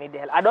admit I need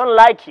help. I don't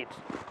like it.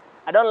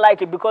 I don't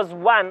like it because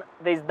one,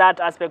 there's that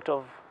aspect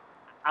of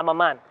I'm a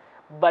man,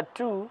 but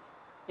two,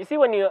 you see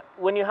when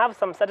you have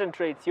some certain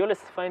traits, you always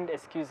find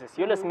excuses.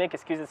 You always make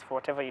excuses for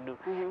whatever you do.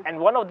 And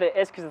one of the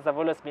excuses I've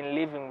always been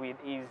living with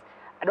is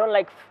I don't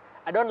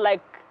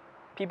like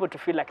people to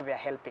feel like they're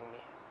helping me.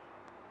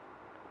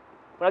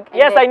 Like,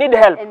 yes, I need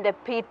help. And the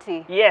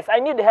pity. Yes, I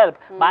need help,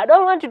 but I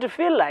don't want you to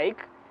feel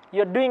like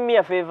you're doing me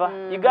a favor.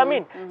 You got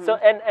me? So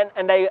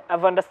and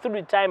I've understood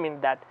with time in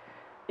that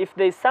if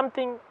there's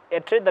something, a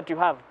trait that you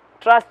have,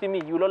 trust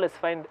me, you'll always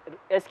find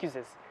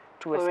excuses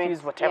to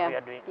excuse whatever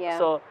you're doing. Yeah.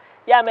 So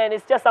yeah, man,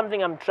 it's just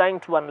something I'm trying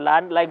to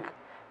unlearn. Like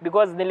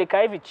because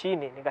nilikaa hivi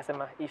chini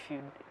nikasema if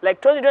you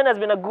like 2020 has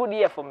been a good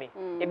year for me.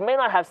 It may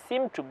not have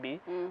seemed to be,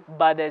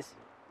 but there's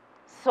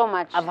so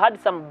much. I've had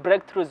some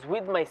breakthroughs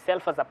with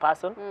myself as a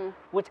person,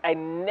 which I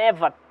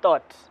never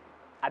thought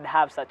I'd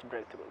have such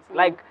breakthroughs.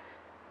 Like,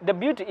 the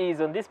beauty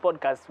is on this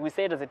podcast, we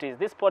say it as it is.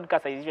 This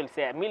podcast, I usually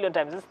say a million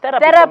times, it's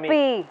therapy for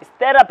me. It's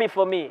therapy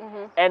for me.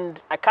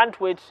 And I can't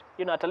wait,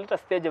 at a later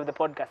stage of the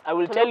podcast, I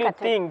will tell you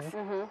things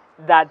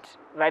that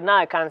right now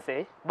I can't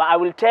say, but I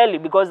will tell you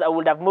because I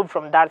would have moved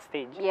from that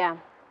stage. Yeah,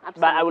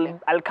 absolutely.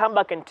 But I'll come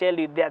back and tell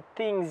you there are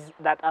things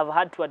that I've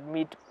had to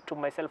admit to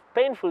myself,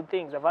 painful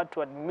things I've had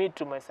to admit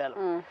to myself.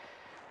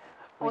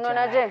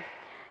 Unaonaje?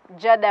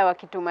 Jada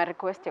wakituma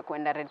request ya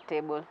kuenda Red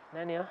Table.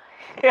 Nani yo?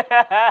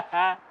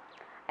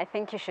 I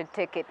think you should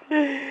take it.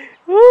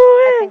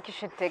 I think you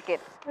should take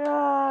it.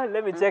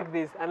 Let me check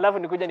this. Alafu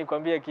nikuja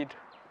nikwambie kitu.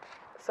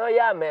 So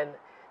yeah, man.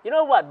 You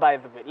know what, by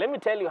the way? Let me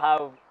tell you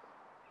how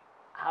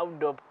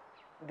dope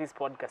this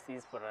podcast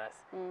is for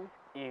us.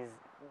 Is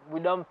we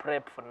don't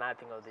prep for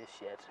nothing of this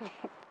shit.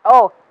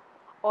 Oh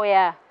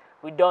yeah.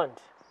 We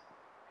don't.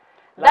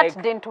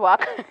 That didn't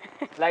work.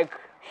 Like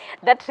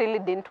that really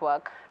didn't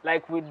work.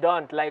 Like we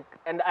don't. Like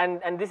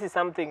and this is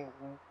something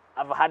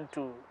I've had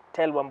to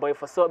tell Wamboi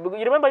for so. Because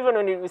you remember even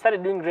when we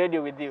started doing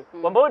radio with you,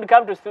 Wamboi would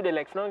come to studio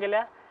like,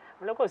 "Tunaongelea,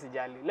 mloko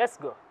usijali. Let's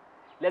go."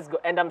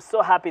 And I'm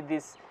so happy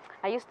this.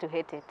 I used to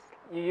hate it.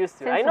 You used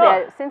to. I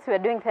know. Since we were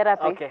doing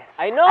therapy. Okay.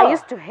 I know. I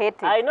used to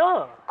hate it. I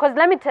know. Because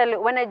let me tell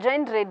you, when I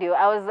joined radio,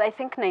 I was, I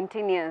think,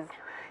 19 years.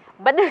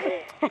 But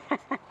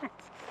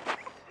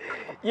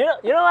you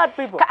know what,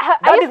 people?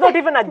 That is not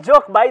even a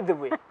joke, by the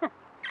way.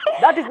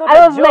 That is not I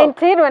a was joke.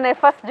 19 when I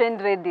first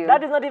joined radio.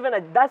 That is not even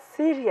that's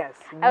serious.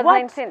 I was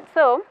 19.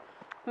 So,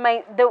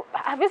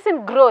 have you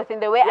seen growth in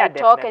the way I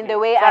talk and the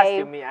way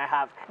Trust me, I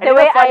have. And the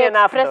way I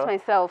enough, express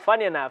myself.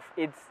 Funny enough,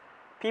 it's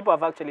people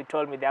have actually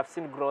told me they have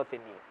seen growth in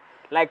you.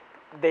 Like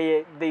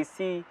they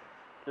see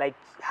like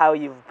how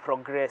you've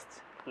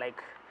progressed.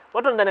 Like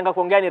watu wanataka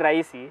kuongea ni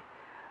rahisi.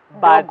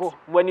 But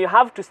when you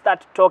have to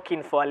start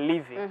talking for a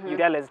living, you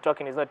realize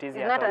talking is not easy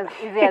it's at all. Not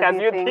as easy as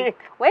you think.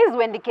 Where is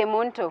Wendy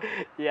Kemunto?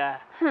 Yeah.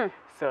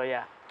 So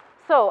yeah.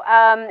 So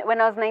when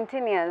I was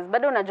 19 years,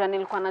 bado unajua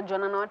nilikuwa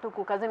najuana na watu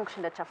kukazini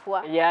kushinda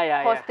chafua.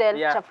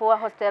 Hostel, chafua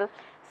hostel.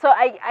 So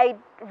I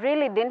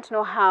really didn't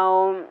know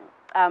how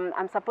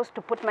I'm supposed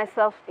to put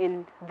myself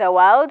in the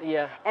world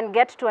and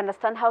get to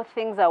understand how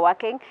things are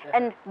working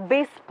and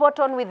be spot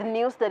on with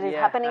news that is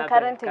happening,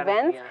 current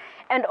events,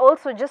 and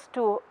also just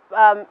to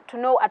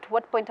know at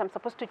what point I'm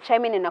supposed to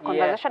chime in a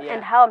conversation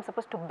and how I'm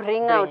supposed to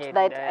bring out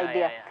that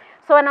idea.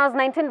 So when I was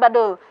 19,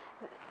 bado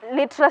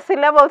literacy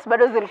levels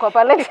bado zilikuwa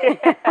pale chini.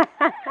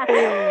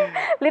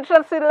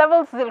 Literacy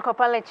levels zilikuwa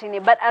pale chini,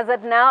 but as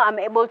at now I'm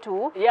able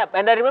to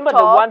and I remember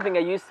the one thing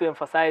I used to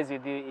emphasize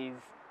with you is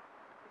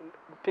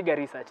piga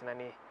research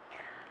nani.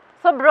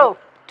 So bro,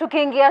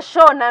 tukiingia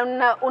show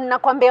na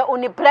unakwambia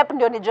uniprep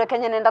ndio nijue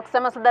Kenya naenda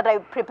kusema so that I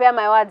prepare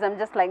my words. I'm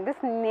just like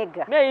this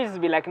nigga. Me I used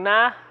to be like,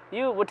 nah,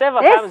 you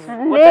whatever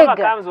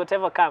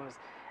comes.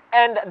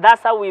 And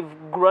that's how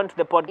we've grown to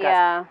the podcast.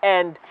 Yeah.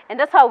 And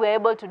that's how we're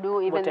able to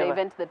do even the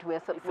events that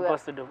we're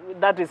supposed to do.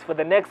 That is for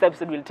the next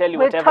episode. We'll tell you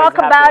whatever is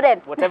happening. We'll talk about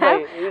it. Whatever,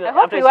 I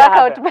hope you work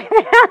out.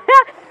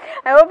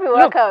 I hope you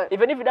work out.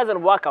 Even if it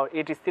doesn't work out,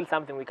 it is still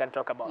something we can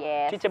talk about.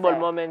 Yes, teachable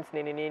moments,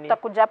 nini.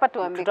 Tutakuja hapa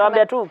tuambie.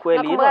 Tutaambia tu kweli.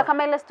 Nakumbuka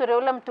kama ile story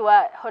ule mtu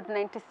wa Hot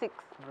 96.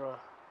 Bro.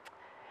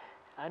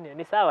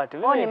 Ni sawa tu.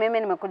 Ni mimi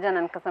nimekuja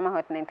na nikasema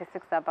Hot 96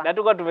 hapa. Na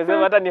tuko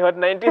tumesema hata ni Hot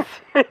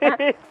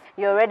 96.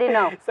 You already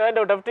know. So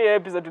enda utafutie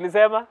episode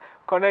tulisema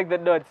connect the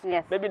dots.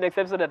 Yes. Maybe next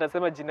episode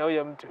atasema jina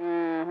huyo mtu.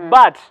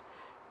 But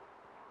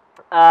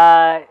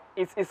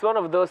it's one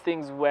of those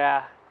things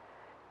where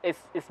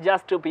it's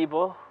just two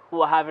people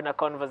who are having a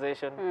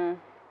conversation.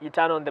 You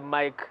turn on the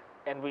mic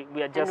and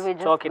we are just we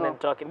just talking go. and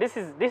talking. This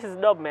is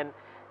dope, man.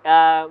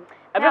 Yeah,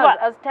 Have I you was,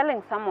 ever- I was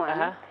telling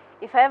someone,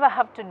 if I ever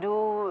have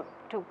to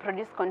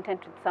produce content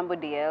with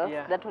somebody else,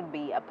 Yeah. that would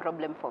be a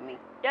problem for me.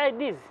 Yeah,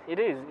 it is.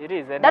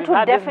 And That we've would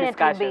had this definitely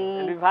discussion, be-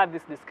 and we've had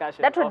this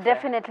discussion. That would off air.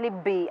 definitely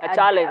be a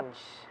challenge.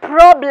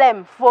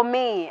 problem for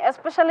me,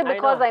 especially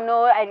because know. I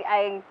know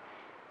I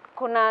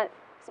kuna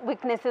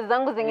weaknesses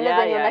zangu zingine Yeah,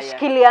 zenye yeah,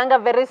 unashikilianga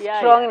very Yeah,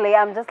 strongly.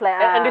 I'm just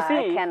like, And you I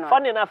see, cannot.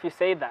 funny enough, you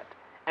say that.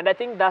 And I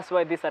think that's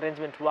why this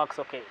arrangement works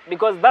okay.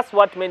 Because that's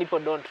what many people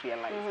don't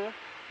realize.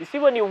 You see,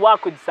 when you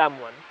work with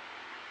someone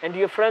and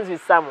you're friends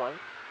with someone,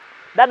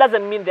 that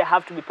doesn't mean they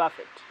have to be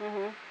perfect.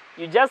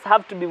 You just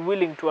have to be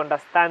willing to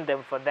understand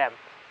them for them.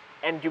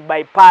 And you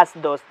bypass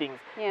those things.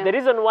 Yeah. The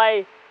reason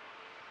why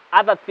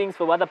other things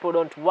for other people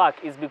don't work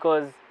is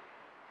because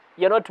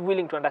you're not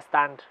willing to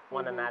understand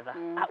one another.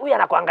 Huyu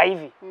anakuanga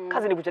hivi.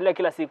 Kazi ni kuchelewa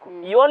kila siku.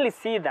 You only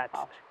see that.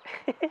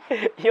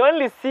 You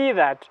only see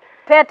that.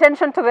 Pay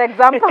attention to the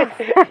examples.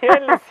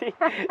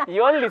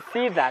 you only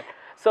see that.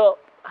 So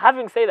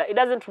having said that, it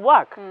doesn't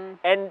work.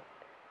 And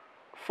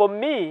for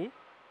me,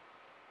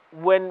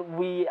 when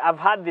we have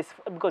had this,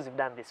 because we've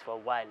done this for a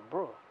while,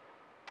 bro.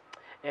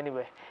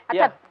 Anyway,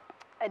 yeah,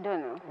 I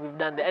don't know. we've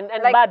done that.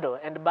 And Like-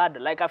 bado.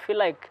 Like I feel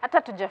like,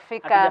 Hata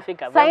tujafika.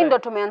 Hatujafika. Sasa Wewe- ndo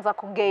tumeanza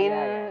kugain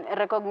Yeah,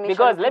 recognition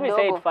because let me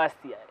say kidogo. it first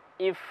here.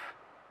 If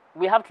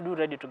we have to do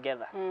radio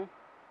together,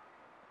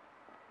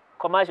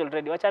 commercial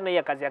radio, wachana hii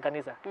ya kazi ya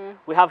kanisa.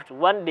 We have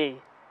to one day.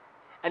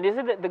 And you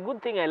see, the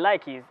good thing I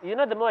like is, you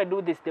know, the more I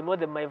do this, the more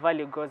my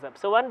value goes up.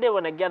 So one day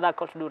when I get that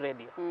call to do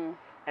radio,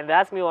 and they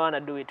ask me who I want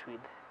to do it with,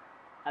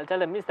 I'll tell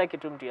them, sitaki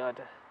tu mtu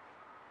yote.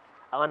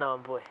 I want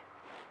Wamboi.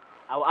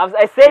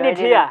 I said it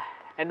already here, know.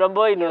 and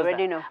Wamboi knows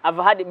already that. know. I've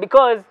had it,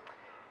 because,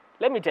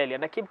 let me tell you,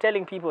 and I keep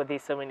telling people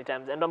this so many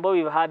times, and Wamboi,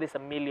 we've had this a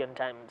million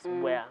times,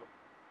 where,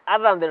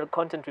 other than the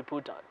content we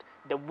put out,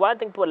 the one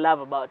thing people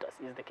love about us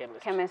is the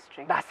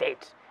chemistry. That's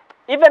it.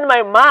 Even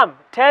my mom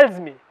tells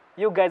me,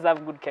 you guys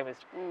have good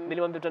chemistry.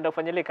 Nilimwambia tuenda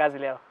kufanya ile kazi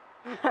leo.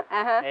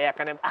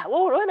 Akaniambia,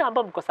 wewe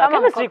naomba mko sawa. Kama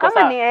Chemistry iko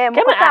kama sawa. ni,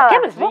 mko sawa,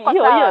 Chemistry, mko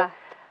hiyo. sawa.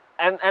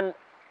 And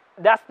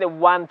that's the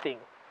one thing.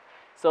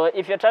 So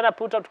if you're trying to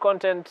put out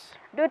content,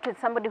 Do it with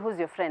somebody who's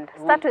your friend.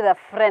 Start with a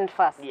friend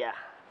first. yeah.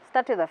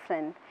 Start with a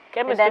friend.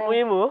 Chemistry And then-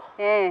 muhimu.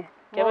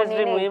 Chemistry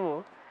nini?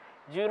 muhimu.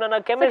 Juu unaona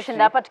Sisi chemistry.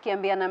 tushinda hapa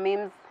tukiambiana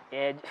memes.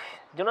 Yeah,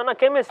 juu unaona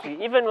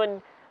chemistry, even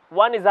when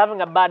one is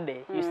having a bad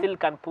day, you still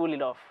can pull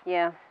it off.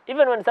 Yeah.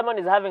 Even when someone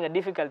is having a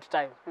difficult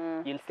time,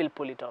 you'll still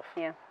pull it off.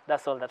 Yeah.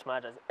 That's all that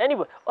matters.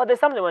 Anyway, there's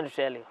something I want to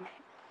tell you.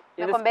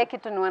 Nakwambia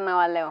kitu ni wana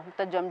wa leo.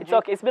 Mtajua It's mjui.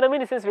 okay. It's been a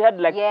minute since we had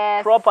like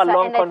Yes, proper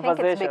long and I think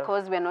conversation. it's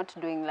because we're not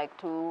doing like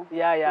two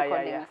Yeah.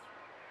 recordings.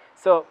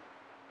 So,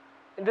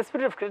 in the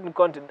spirit of creating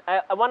content,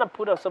 I want to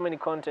put out so many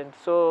content.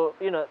 So,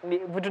 you know,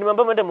 vitu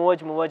nimwambia mwende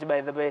muwatch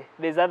by the way.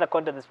 There's other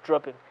content that's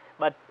dropping,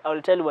 but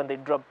I'll tell you when they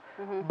drop.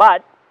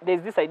 But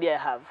there's this idea I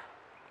have,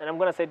 and I'm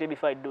gonna say it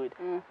before I do it.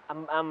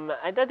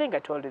 I don't think I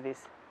told you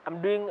this.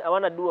 I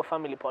want to do a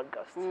family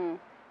podcast.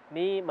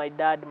 Me, my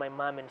dad, my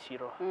mom, and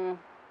Shiro. Yeah.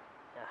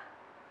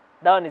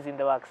 That one is in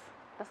the works.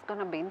 That's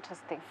gonna be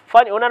interesting.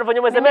 Funny,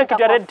 unanifanya mwesemea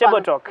kitu ya Red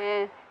Table Talk.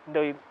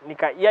 Ndio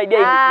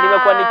idea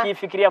nimekuwa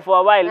nikifikiria for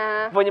a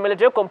while. Venye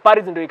meletea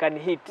comparison ndio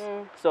ikanihit.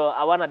 So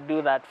I want to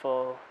do that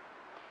for.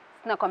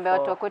 Nakwambia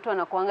watu wa kwetu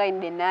wanakuanga in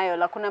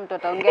denial. Hakuna mtu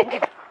ataongea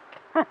kitu.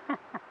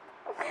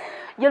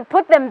 You'll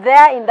put them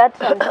there in that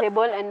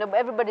table and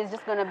everybody's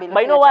just gonna be looking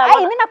But you know at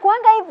why you. Mimi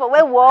nakuanga hivyo,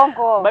 we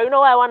uongo. But you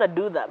know why I want to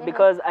do that?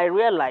 Because I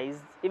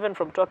realized, even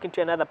from talking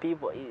to another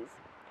people, is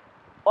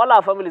all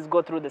our families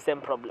go through the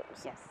same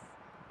problems. Yes.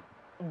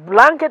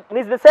 Blanket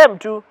is the same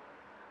too.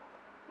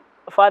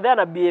 Father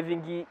ana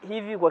behaving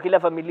hivi kwa kila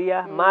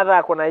familia, mother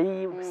akona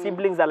hii,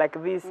 siblings are like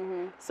this.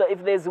 So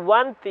if there's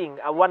one thing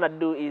I want to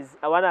do is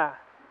I want to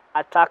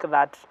attack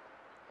that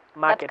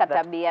market.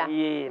 katabia.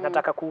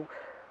 Nataka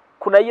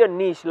kuna hiyo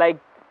niche. Like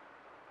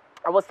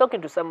I was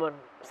talking to someone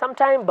some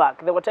time back.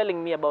 They were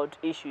telling me about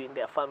issue in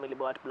their family,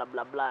 about blah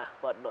blah blah,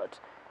 whatnot.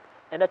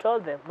 And I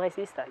told them, my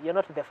sister, you're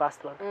not the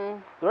first one.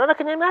 Unaona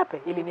kenye imehappen?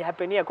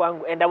 Ilinihapenia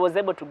kwangu, and I was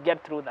able to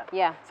get through that.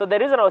 Yeah. So the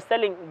reason I was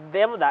telling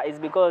them that is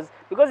because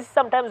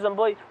sometimes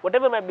boy,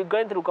 whatever might be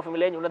going through kwa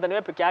familia yenu, unadhani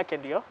wewe peke yake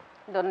ndio.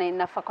 Ndio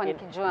nafaa kwa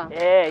nikijua.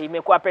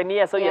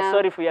 Imekuapenia, so you're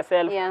sorry for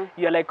yourself. Yeah.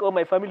 You're like, oh,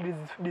 my family is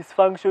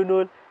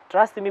dysfunctional.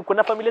 Trust me,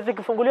 kuna familia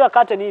zikifunguliwa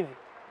curtain hivi.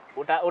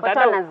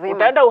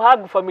 Utaenda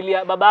uhag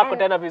familia babako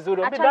tena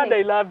vizuri. Dad,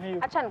 I love you.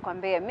 Acha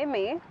nikwambie,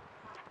 mimi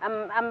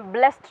I'm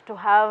blessed to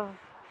have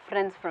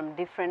friends from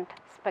different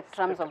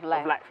spectrums of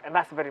life. And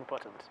that's very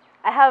important.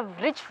 I have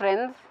rich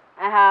friends.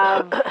 I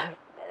have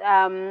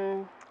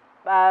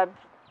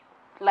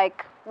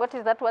like, what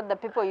is that word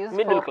that people use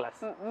Middle for?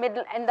 class.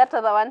 Middle, and that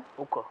other one?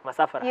 Uko,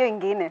 masafara. Hiyo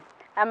ingine.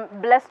 I'm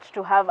blessed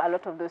to have a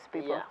lot of those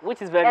people. Yeah,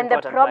 which is very and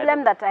important. And the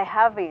problem that I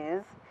have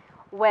is,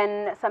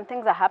 when some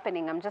things are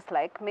happening, I'm just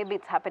like, maybe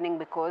it's happening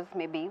because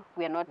maybe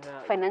we are not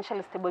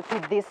financially stable to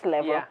this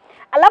level. Yeah.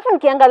 Alafu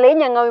nikiangalia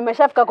nyanga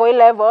imeshafika kwa hii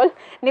level,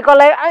 niko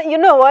like, you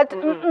know what?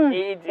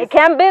 It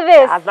can't be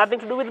this. It has nothing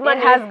to do with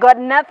money. It has got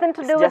nothing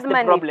to do it's with just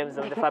money. the problems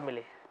of the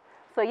family.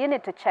 So you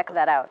need to check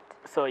that out.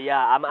 So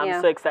yeah, I'm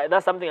Yeah. so excited.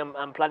 That's something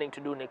I'm planning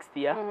to do next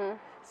year.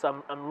 So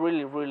I'm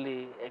really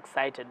really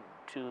excited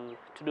to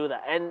do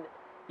that. And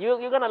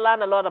you're gonna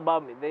learn a lot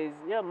about me. There's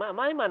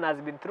my man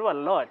has been through a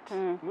lot.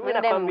 Mimi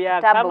Mwende nakwambia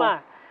mkitabu.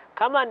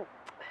 kama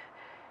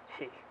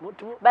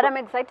But I'm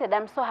excited.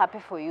 I'm so happy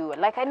for you.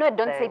 Like I know I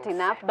don't say it Thanks,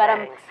 enough, but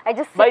thanks. I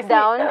just But sit see,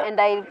 down and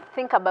I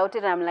think about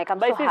it and I'm like, I'm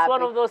but so it's happy.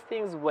 one of those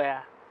things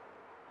where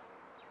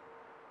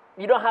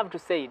you don't have to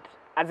say it.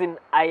 As in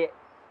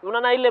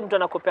unaona ile mtu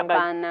anakopianga.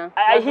 Hapana.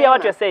 I hear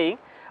what Lazima. you're saying,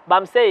 but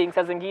I'm saying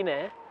saa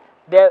zingine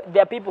there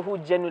are people who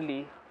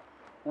genuinely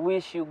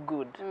wish you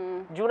good.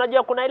 Juu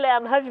unajua kuna ile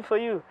I'm happy for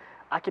you.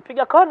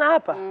 Akipiga kona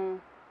hapa.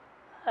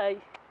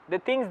 The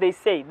things they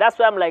say. That's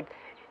why I'm like,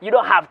 you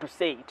don't have to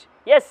say it.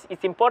 Yes,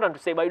 it's important to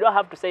say, but you don't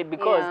have to say it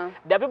because Yeah.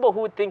 there are people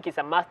who think it's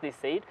a must they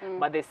say it,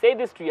 but they say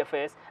this to your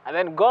face and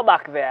then go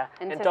back there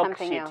and say talk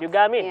something shit. else. You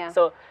get me? Yeah.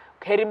 So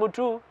heri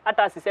mtu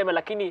hata asiseme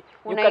lakini you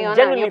Unaiona, can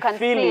genuinely you can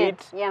feel see it,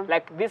 it. Yeah.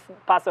 like this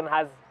person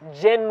has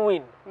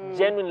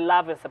genuine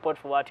love and support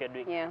for what you're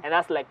doing. Yeah. And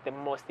that's like the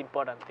most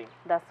important thing.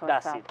 That's what's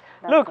That's up. it.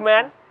 That's Look, what's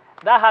man, up.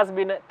 that has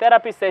been a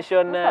therapy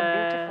session. That's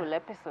a beautiful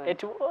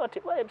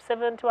episode.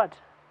 70 what?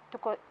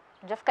 Tuko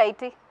Jafka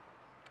 80.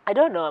 I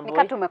don't know, Nika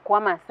boy.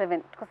 tumekwama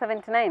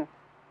 79.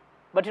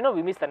 But you know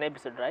we missed an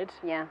episode, right?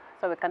 Yeah,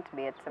 so we can't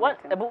be at 17. What?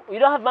 Abu, you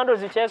don't have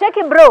bundles, you check? Check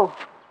it, bro.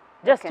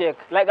 Just Okay. check.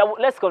 Like,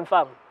 let's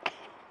confirm.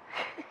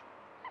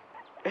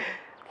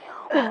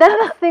 We've done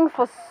this thing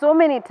for so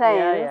many times.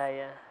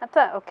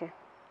 Yeah. Okay.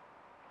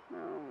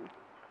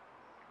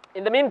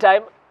 In the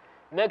meantime,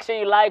 make sure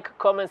you like,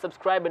 comment,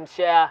 subscribe, and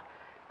share.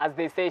 As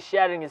they say,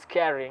 sharing is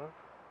caring.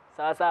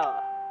 Sawa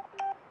sawa.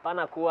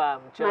 Pana kuwa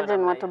mchoyo Imagine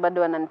namna watu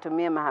bado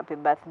wananitumia ma happy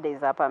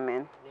birthdays hapa,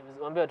 man.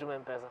 hii. Waambie watume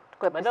mpesa.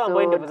 Tuko By the way,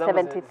 ambao ndevu episode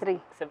zangu 73.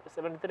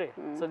 73.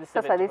 So this is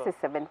Sasa this 74. is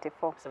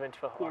 74.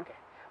 74. Yeah. Okay.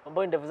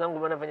 Ambao ndevu zangu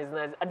mbona venye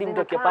hadi mtu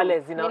Zinakaa. akiwa pale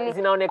Kwanza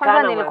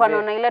zinaonekana nilikuwa manze.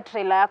 naona ile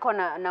trailer yako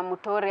na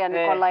Mutoria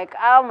niko Eh. like,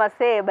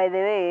 masee, by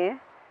the way,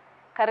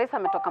 Karisa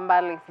ametoka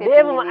mbali. Si ati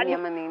Ndevu ni nini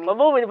ama nini.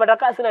 ambao umenipata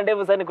kasi sina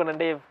ndevu sasa niko na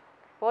ndevu.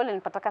 Wewe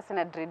ulinipata kasi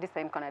na dread,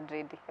 sasa niko na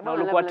dread. Na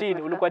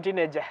ulikuwa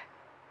teenager.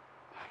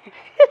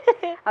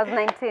 I was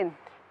 19.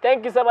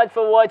 Thank you so much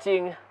for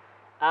watching.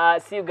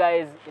 See you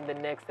guys in the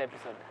next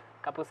episode.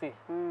 Kapusi.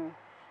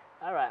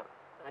 All right.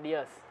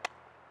 Adios.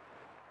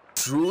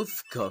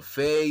 Truth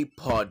Cafe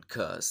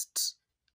Podcast.